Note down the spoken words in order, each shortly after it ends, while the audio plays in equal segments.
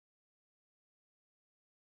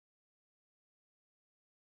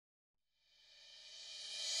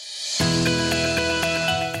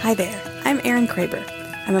Hi there, I'm Erin Kraber.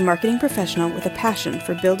 I'm a marketing professional with a passion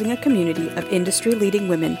for building a community of industry-leading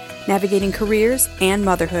women navigating careers and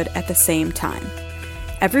motherhood at the same time.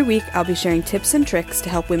 Every week, I'll be sharing tips and tricks to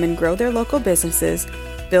help women grow their local businesses,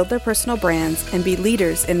 build their personal brands, and be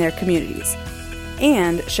leaders in their communities.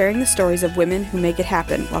 And sharing the stories of women who make it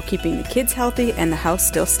happen while keeping the kids healthy and the house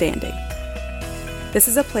still standing. This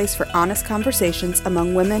is a place for honest conversations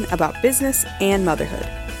among women about business and motherhood.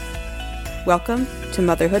 Welcome to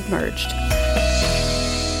Motherhood Merged.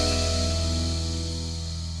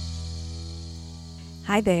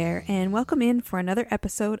 Hi there, and welcome in for another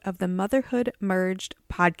episode of the Motherhood Merged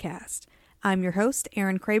podcast. I'm your host,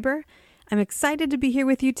 Erin Kraber. I'm excited to be here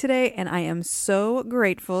with you today, and I am so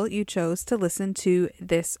grateful you chose to listen to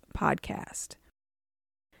this podcast.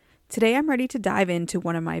 Today, I'm ready to dive into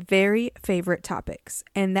one of my very favorite topics,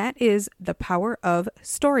 and that is the power of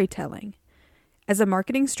storytelling. As a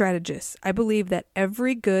marketing strategist, I believe that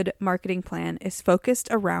every good marketing plan is focused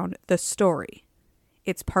around the story.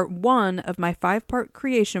 It's part one of my 5-part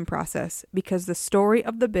creation process because the story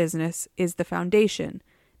of the business is the foundation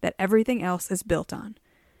that everything else is built on.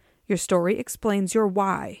 Your story explains your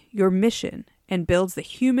why, your mission, and builds the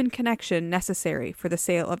human connection necessary for the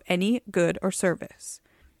sale of any good or service.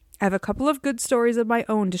 I have a couple of good stories of my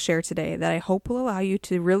own to share today that I hope will allow you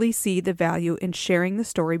to really see the value in sharing the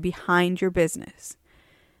story behind your business.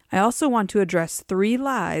 I also want to address 3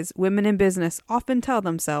 lies women in business often tell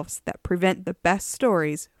themselves that prevent the best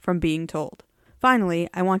stories from being told. Finally,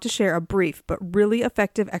 I want to share a brief but really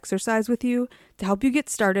effective exercise with you to help you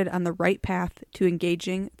get started on the right path to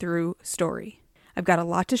engaging through story. I've got a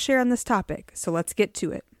lot to share on this topic, so let's get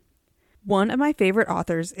to it. One of my favorite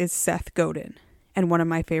authors is Seth Godin. And one of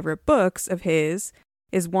my favorite books of his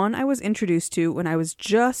is one I was introduced to when I was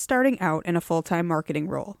just starting out in a full-time marketing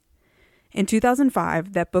role. In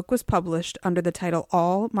 2005, that book was published under the title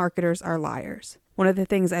All Marketers Are Liars. One of the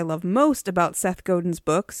things I love most about Seth Godin's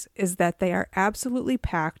books is that they are absolutely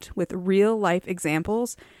packed with real-life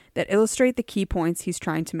examples that illustrate the key points he's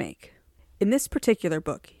trying to make. In this particular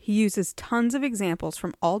book, he uses tons of examples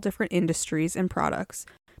from all different industries and products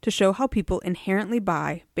to show how people inherently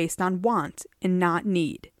buy based on want and not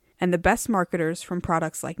need. And the best marketers from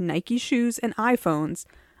products like Nike shoes and iPhones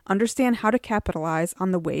understand how to capitalize on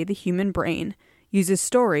the way the human brain uses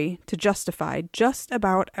story to justify just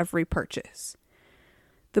about every purchase.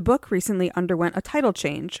 The book recently underwent a title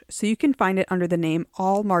change, so you can find it under the name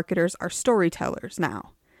All Marketers Are Storytellers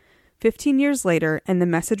now. 15 years later, and the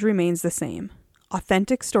message remains the same.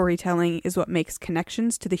 Authentic storytelling is what makes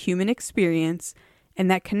connections to the human experience, and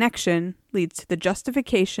that connection leads to the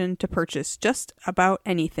justification to purchase just about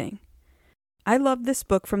anything. I loved this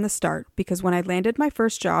book from the start because when I landed my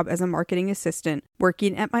first job as a marketing assistant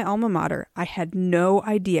working at my alma mater, I had no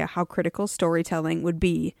idea how critical storytelling would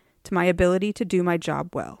be to my ability to do my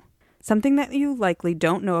job well. Something that you likely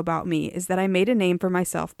don't know about me is that I made a name for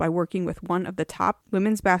myself by working with one of the top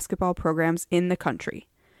women's basketball programs in the country.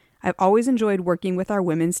 I've always enjoyed working with our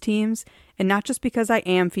women's teams, and not just because I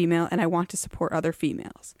am female and I want to support other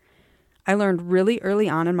females. I learned really early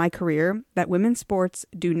on in my career that women's sports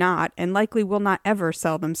do not and likely will not ever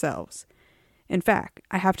sell themselves. In fact,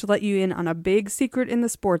 I have to let you in on a big secret in the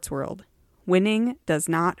sports world. Winning does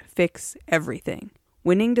not fix everything.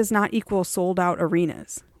 Winning does not equal sold-out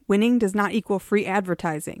arenas. Winning does not equal free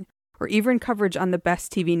advertising or even coverage on the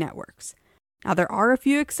best TV networks. Now, there are a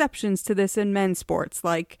few exceptions to this in men's sports,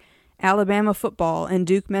 like Alabama football and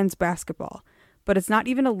Duke men's basketball, but it's not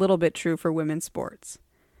even a little bit true for women's sports.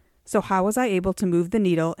 So how was I able to move the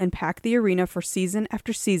needle and pack the arena for season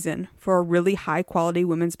after season for a really high-quality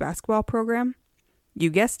women's basketball program?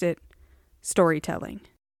 You guessed it, storytelling.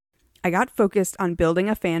 I got focused on building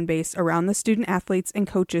a fan base around the student athletes and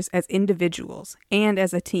coaches as individuals and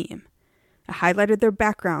as a team. I highlighted their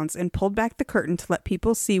backgrounds and pulled back the curtain to let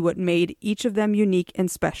people see what made each of them unique and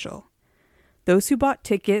special. Those who bought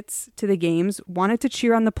tickets to the games wanted to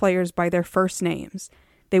cheer on the players by their first names.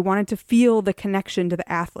 They wanted to feel the connection to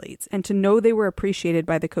the athletes and to know they were appreciated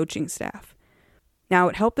by the coaching staff. Now,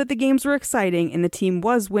 it helped that the games were exciting and the team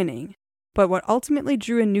was winning, but what ultimately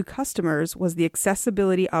drew in new customers was the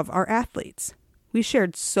accessibility of our athletes. We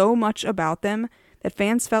shared so much about them that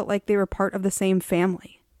fans felt like they were part of the same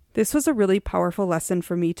family. This was a really powerful lesson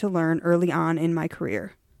for me to learn early on in my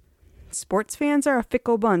career. Sports fans are a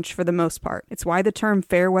fickle bunch for the most part. It's why the term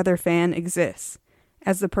fair weather fan exists.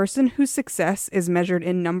 As the person whose success is measured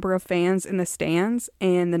in number of fans in the stands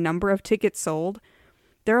and the number of tickets sold,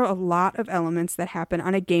 there are a lot of elements that happen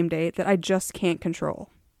on a game day that I just can't control.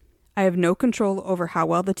 I have no control over how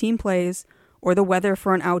well the team plays or the weather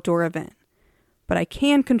for an outdoor event, but I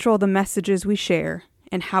can control the messages we share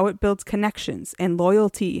and how it builds connections and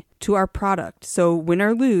loyalty to our product. So win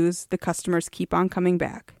or lose, the customers keep on coming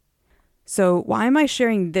back. So why am I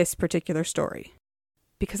sharing this particular story?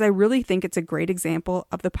 Because I really think it's a great example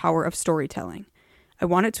of the power of storytelling. I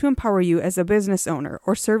want it to empower you as a business owner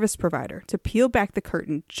or service provider to peel back the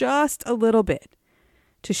curtain just a little bit,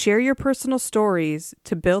 to share your personal stories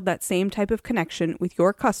to build that same type of connection with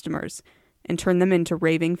your customers and turn them into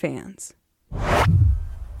raving fans.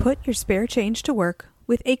 Put your spare change to work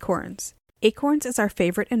with Acorns. Acorns is our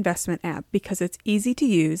favorite investment app because it's easy to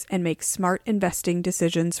use and makes smart investing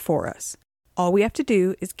decisions for us. All we have to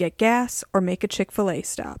do is get gas or make a Chick-fil-A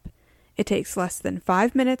stop. It takes less than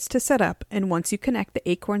 5 minutes to set up, and once you connect the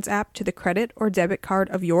Acorns app to the credit or debit card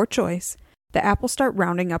of your choice, the app will start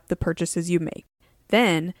rounding up the purchases you make.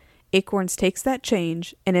 Then, Acorns takes that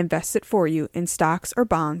change and invests it for you in stocks or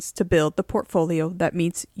bonds to build the portfolio that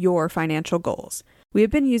meets your financial goals. We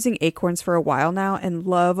have been using Acorns for a while now and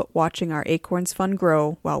love watching our Acorns fund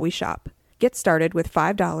grow while we shop. Get started with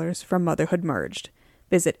 $5 from Motherhood Merged.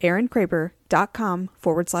 Visit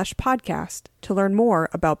erinkraber.com/podcast to learn more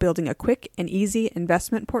about building a quick and easy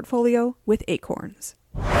investment portfolio with Acorns.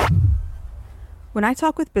 When I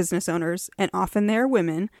talk with business owners, and often they are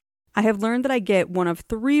women, I have learned that I get one of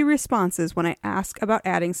 3 responses when I ask about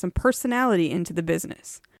adding some personality into the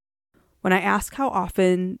business. When I ask how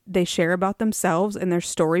often they share about themselves and their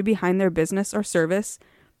story behind their business or service,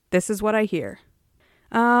 this is what I hear.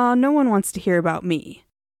 No one wants to hear about me.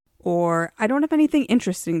 Or, I don't have anything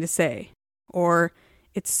interesting to say. Or,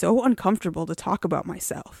 it's so uncomfortable to talk about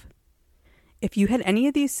myself. If you had any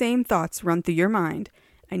of these same thoughts run through your mind,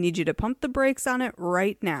 I need you to pump the brakes on it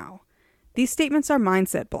right now. These statements are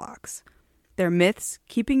mindset blocks. They're myths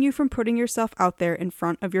keeping you from putting yourself out there in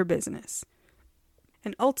front of your business.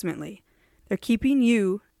 And ultimately, they're keeping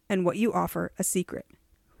you and what you offer a secret.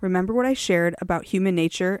 Remember what I shared about human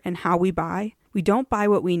nature and how we buy? We don't buy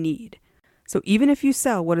what we need. So even if you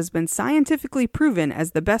sell what has been scientifically proven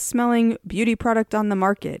as the best-smelling beauty product on the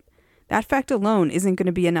market, that fact alone isn't going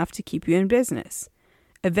to be enough to keep you in business.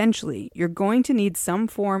 Eventually, you're going to need some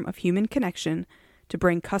form of human connection to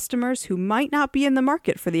bring customers who might not be in the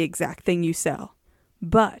market for the exact thing you sell.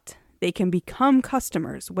 But they can become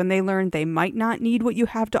customers when they learn they might not need what you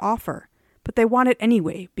have to offer, but they want it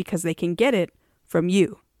anyway because they can get it from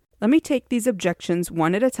you. Let me take these objections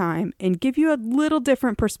one at a time and give you a little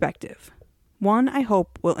different perspective. One I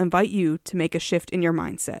hope will invite you to make a shift in your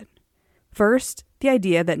mindset. First, the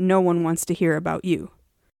idea that no one wants to hear about you.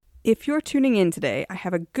 If you're tuning in today, I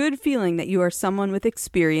have a good feeling that you are someone with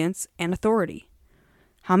experience and authority.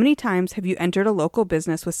 How many times have you entered a local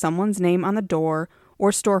business with someone's name on the door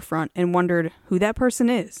or storefront and wondered who that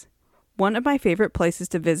person is? One of my favorite places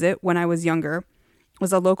to visit when I was younger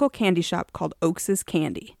was a local candy shop called Oaks'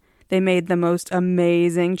 Candy. They made the most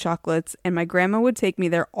amazing chocolates, and my grandma would take me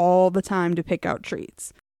there all the time to pick out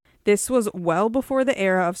treats. This was well before the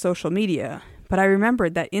era of social media, but I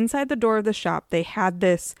remembered that inside the door of the shop, they had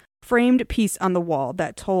this framed piece on the wall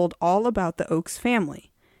that told all about the Oaks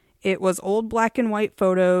family. It was old black and white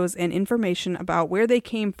photos and information about where they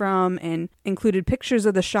came from and included pictures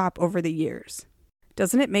of the shop over the years.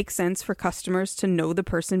 Doesn't it make sense for customers to know the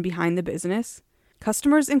person behind the business?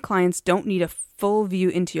 Customers and clients don't need a full view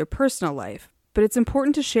into your personal life, but it's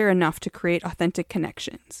important to share enough to create authentic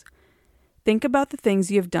connections. Think about the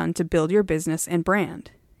things you have done to build your business and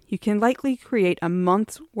brand. You can likely create a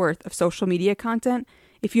month's worth of social media content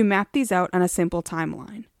if you map these out on a simple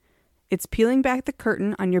timeline. It's peeling back the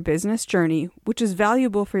curtain on your business journey, which is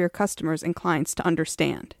valuable for your customers and clients to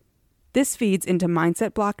understand. This feeds into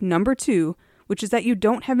mindset block number 2, which is that you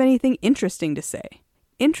don't have anything interesting to say.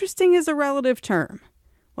 Interesting is a relative term.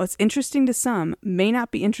 What's interesting to some may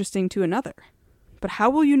not be interesting to another. But how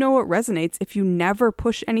will you know what resonates if you never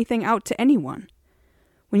push anything out to anyone?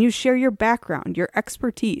 When you share your background, your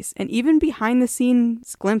expertise, and even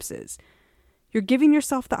behind-the-scenes glimpses, you're giving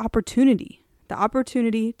yourself the opportunity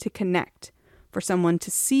to connect, for someone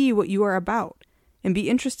to see what you are about and be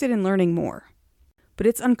interested in learning more. But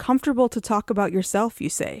it's uncomfortable to talk about yourself, you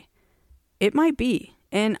say. It might be.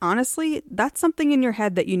 And honestly, that's something in your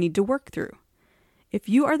head that you need to work through. If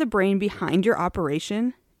you are the brain behind your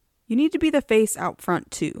operation, you need to be the face out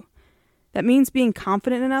front too. That means being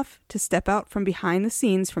confident enough to step out from behind the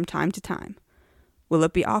scenes from time to time. Will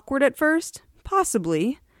it be awkward at first?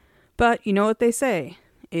 Possibly. But you know what they say.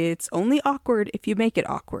 It's only awkward if you make it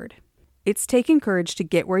awkward. It's taking courage to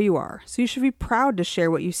get where you are, so you should be proud to share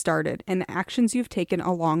what you started and the actions you've taken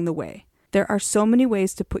along the way. There are so many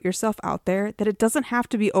ways to put yourself out there that it doesn't have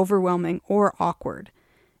to be overwhelming or awkward.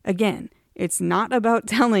 Again, it's not about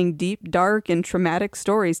telling deep, dark, and traumatic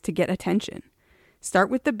stories to get attention.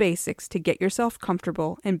 Start with the basics to get yourself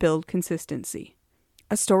comfortable and build consistency.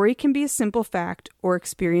 A story can be a simple fact or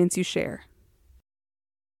experience you share.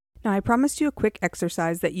 Now, I promised you a quick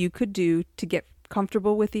exercise that you could do to get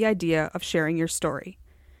comfortable with the idea of sharing your story.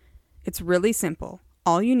 It's really simple.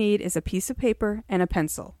 All you need is a piece of paper and a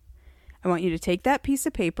pencil. I want you to take that piece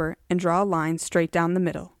of paper and draw a line straight down the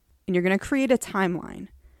middle. And you're going to create a timeline.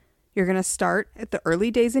 You're going to start at the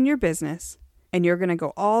early days in your business, and you're going to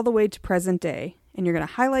go all the way to present day. And you're going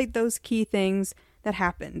to highlight those key things that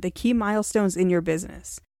happened, the key milestones in your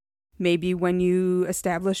business. Maybe when you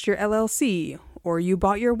established your LLC, or you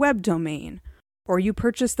bought your web domain, or you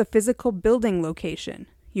purchased the physical building location,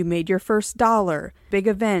 you made your first dollar, big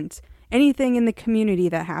event, anything in the community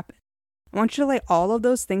that happened. I want you to lay all of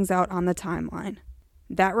those things out on the timeline.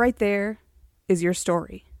 That right there is your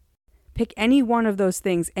story. Pick any one of those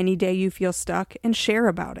things any day you feel stuck and share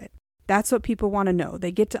about it. That's what people want to know.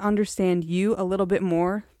 They get to understand you a little bit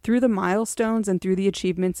more through the milestones and through the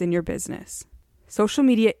achievements in your business. Social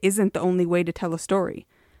media isn't the only way to tell a story,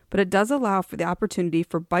 but it does allow for the opportunity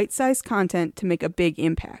for bite-sized content to make a big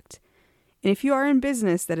impact. And if you are in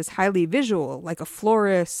business that is highly visual, like a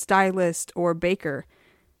florist, stylist, or baker,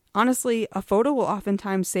 honestly, a photo will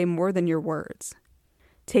oftentimes say more than your words.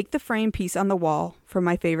 Take the frame piece on the wall from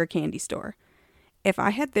my favorite candy store. If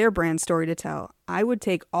I had their brand story to tell, I would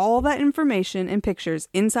take all that information and pictures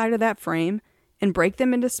inside of that frame and break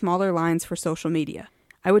them into smaller lines for social media.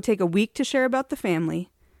 I would take a week to share about the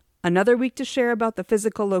family, another week to share about the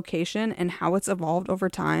physical location and how it's evolved over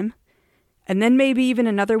time, and then maybe even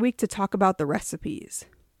another week to talk about the recipes.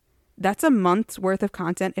 That's a month's worth of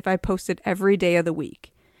content if I posted every day of the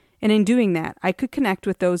week. And in doing that, I could connect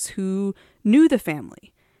with those who knew the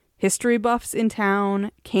family, history buffs in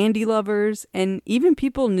town, candy lovers, and even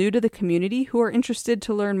people new to the community who are interested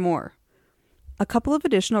to learn more. A couple of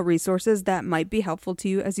additional resources that might be helpful to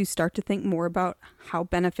you as you start to think more about how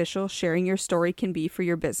beneficial sharing your story can be for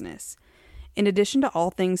your business. In addition to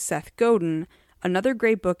all things Seth Godin, another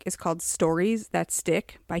great book is called Stories That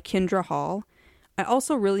Stick by Kindra Hall. I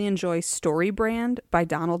also really enjoy Story Brand by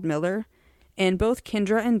Donald Miller. And both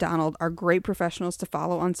Kindra and Donald are great professionals to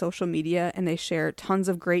follow on social media, and they share tons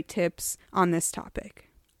of great tips on this topic.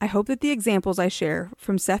 I hope that the examples I share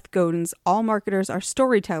from Seth Godin's All Marketers Are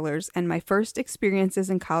Storytellers and my first experiences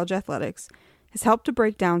in college athletics has helped to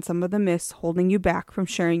break down some of the myths holding you back from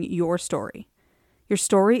sharing your story. Your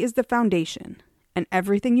story is the foundation, and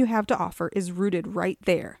everything you have to offer is rooted right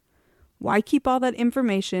there. Why keep all that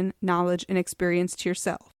information, knowledge, and experience to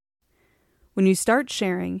yourself? When you start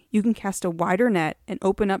sharing, you can cast a wider net and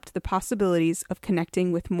open up to the possibilities of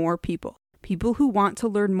connecting with more people who want to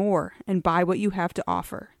learn more and buy what you have to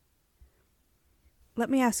offer. Let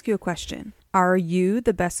me ask you a question. Are you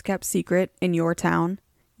the best kept secret in your town?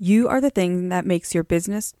 You are the thing that makes your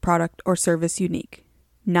business, product, or service unique,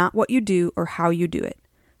 not what you do or how you do it.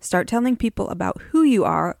 Start telling people about who you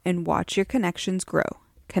are and watch your connections grow.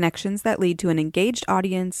 Connections that lead to an engaged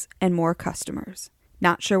audience and more customers.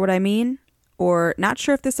 Not sure what I mean? Or not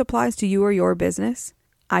sure if this applies to you or your business?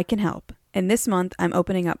 I can help. And this month, I'm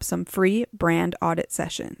opening up some free brand audit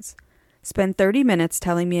sessions. Spend 30 minutes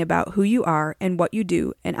telling me about who you are and what you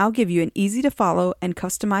do, and I'll give you an easy-to-follow and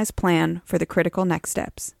customized plan for the critical next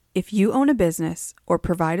steps. If you own a business or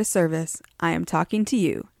provide a service, I am talking to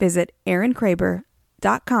you. Visit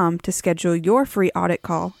erinkraber.com to schedule your free audit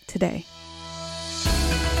call today.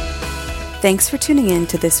 Thanks for tuning in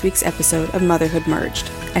to this week's episode of Motherhood Merged.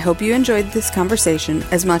 I hope you enjoyed this conversation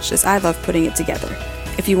as much as I love putting it together.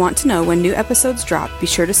 If you want to know when new episodes drop, be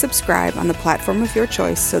sure to subscribe on the platform of your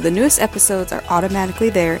choice so the newest episodes are automatically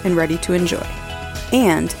there and ready to enjoy.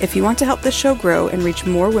 And if you want to help this show grow and reach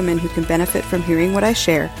more women who can benefit from hearing what I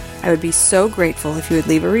share, I would be so grateful if you would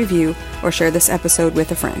leave a review or share this episode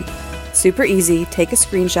with a friend. Super easy, take a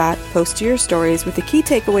screenshot, post to your stories with a key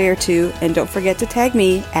takeaway or two, and don't forget to tag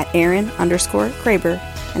me at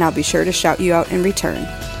Erin_Kraber, and I'll be sure to shout you out in return.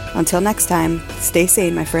 Until next time, stay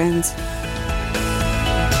sane, my friends.